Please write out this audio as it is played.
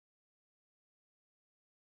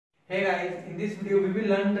Hey guys, in this video we will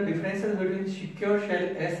learn the differences between secure shell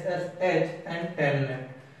SSH and Telnet.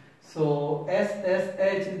 So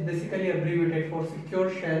SSH is basically abbreviated for secure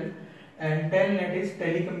shell and Telnet is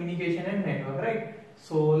telecommunication and network, right?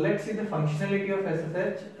 So let's see the functionality of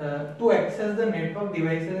SSH to access the network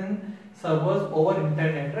devices and servers over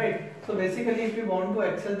internet, right? So basically if we want to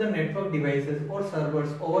access the network devices or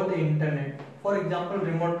servers over the internet, for example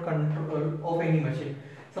remote control of any machine.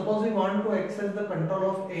 Suppose we want to access the control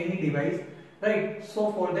of any device, right?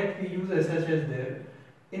 So for that we use SSH there.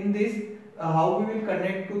 In this, how we will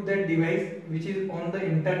connect to that device which is on the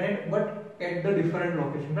internet but at the different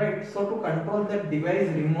location, right? So to control that device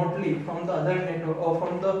remotely from the other network or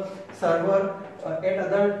from the server at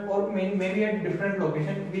other or maybe at different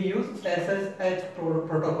location, we use SSH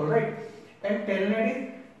protocol, right? And Telnet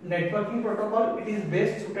is networking protocol. It is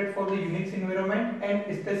best suited for the Unix environment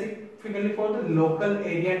and specifically for the local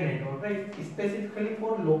area network, right? Specifically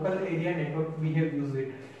for local area network we have used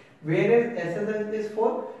it. Whereas SSH is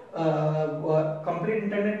for complete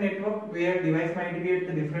internet network where device might be at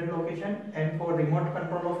the different location, and for remote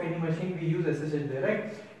control of any machine we use SSH there,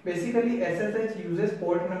 right? Basically SSH uses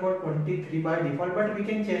port number 23 by default, but we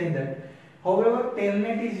can change that. However,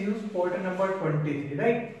 Telnet is used port number 23,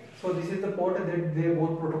 right? So this is the port that they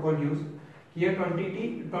both protocol use. Here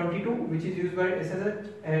 22 which is used by SSH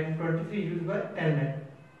and 23 used by Telnet.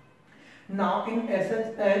 Now in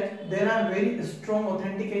SSH there are very strong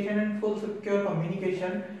authentication and full secure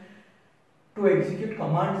communication to execute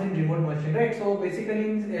commands in remote machine, right? So basically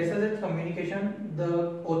in SSH communication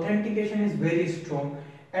the authentication is very strong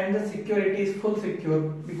and the security is full secure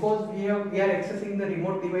because we are accessing the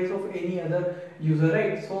remote device of any other user,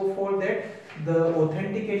 right? So for that the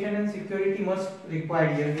authentication and security must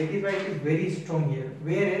required here. That is why it is very strong here.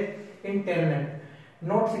 Whereas in Telnet,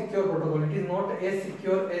 not secure protocol, it is not as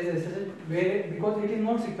secure as SSH, because it is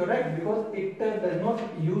not secure, right? Because it does not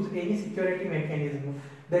use any security mechanism.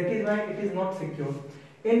 That is why it is not secure.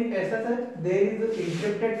 In SSH, there is an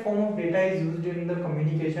encrypted form of data is used during the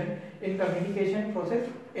communication. In communication process,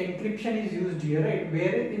 encryption is used here, right?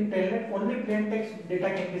 Whereas in Telnet, only plain text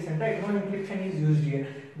data can be sent, right? No encryption is used here.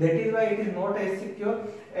 That is why it is not as secure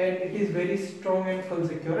and it is very strong and full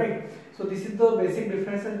secure, right? So this is the basic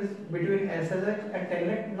differences between SSH and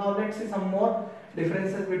Telnet. Now let's see some more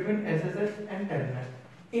differences between SSH and Telnet.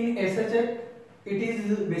 In SSH, it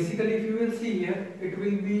is basically, if you will see here, it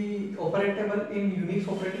will be operatable in Unix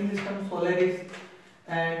operating system, Solaris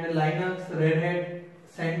and Linux, Red Hat,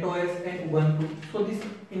 CentOS and Ubuntu. So this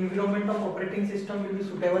environment of operating system will be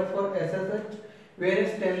suitable for SSH,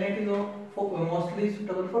 whereas Telnet is mostly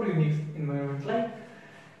suitable for Unix environments. Like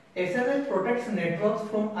SSH protects networks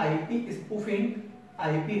from IP spoofing,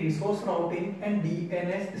 IP resource routing and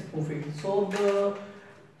DNS spoofing. So the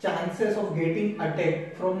chances of getting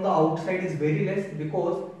attacked from the outside is very less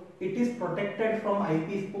because it is protected from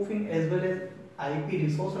IP spoofing as well as IP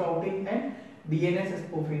resource routing and DNS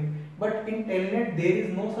spoofing. But in Telnet there is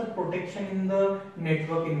no such protection in the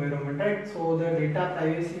network environment, right? So the data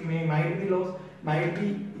privacy might be lost,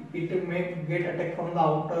 it may get attacked from the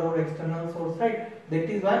outer or external source, right? That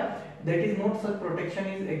is why that is not such protection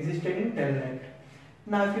is existed in Telnet.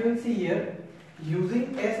 Now if you will see here,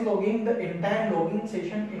 using S-logging, the entire login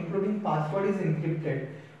session including password is encrypted.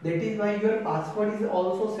 That is why your password is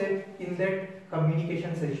also saved in that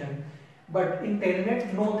communication session. But in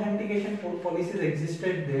Telnet, no authentication policies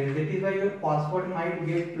existed there. That is why your password might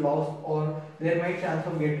get lost or there might chance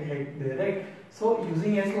of get hacked there, right? So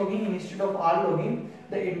using S-logging instead of R-logging,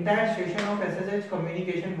 the entire session of SSH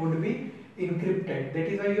communication would be encrypted. That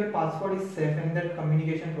is why your password is safe in that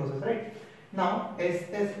communication process, right? Now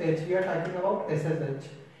SSH, we are talking about SSH,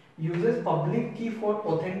 uses public key for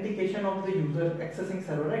authentication of the user accessing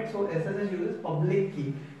server, right? So SSH uses public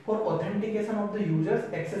key for authentication of the users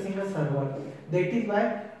accessing the server. That is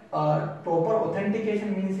why proper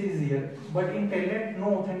authentication means is here, but in Telnet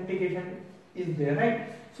no authentication is there, right?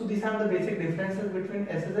 So these are the basic differences between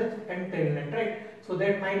SSH and Telnet, right? So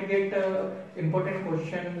that might get important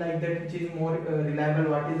question like that, which is more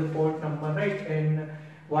reliable, what is the port number, right? And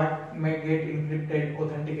what might get encrypted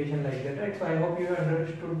authentication like that, right? So I hope you have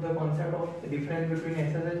understood the concept of the difference between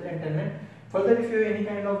SSH and Telnet. Further, if you have any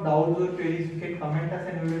kind of doubts or queries, you can comment us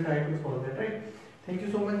and we will try to solve that, right? Thank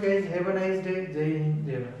you so much guys. Have a nice day. Jai Hind,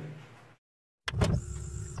 Jai Bharat.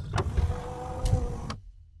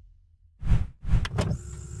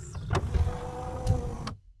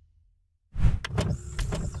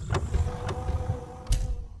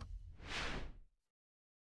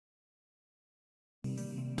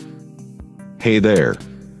 Hey there.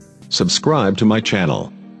 Subscribe to my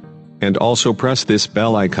channel. And also press this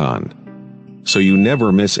bell icon. so you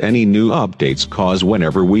never miss any new updates, cause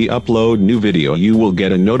whenever we upload new video you will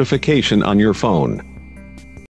get a notification on your phone.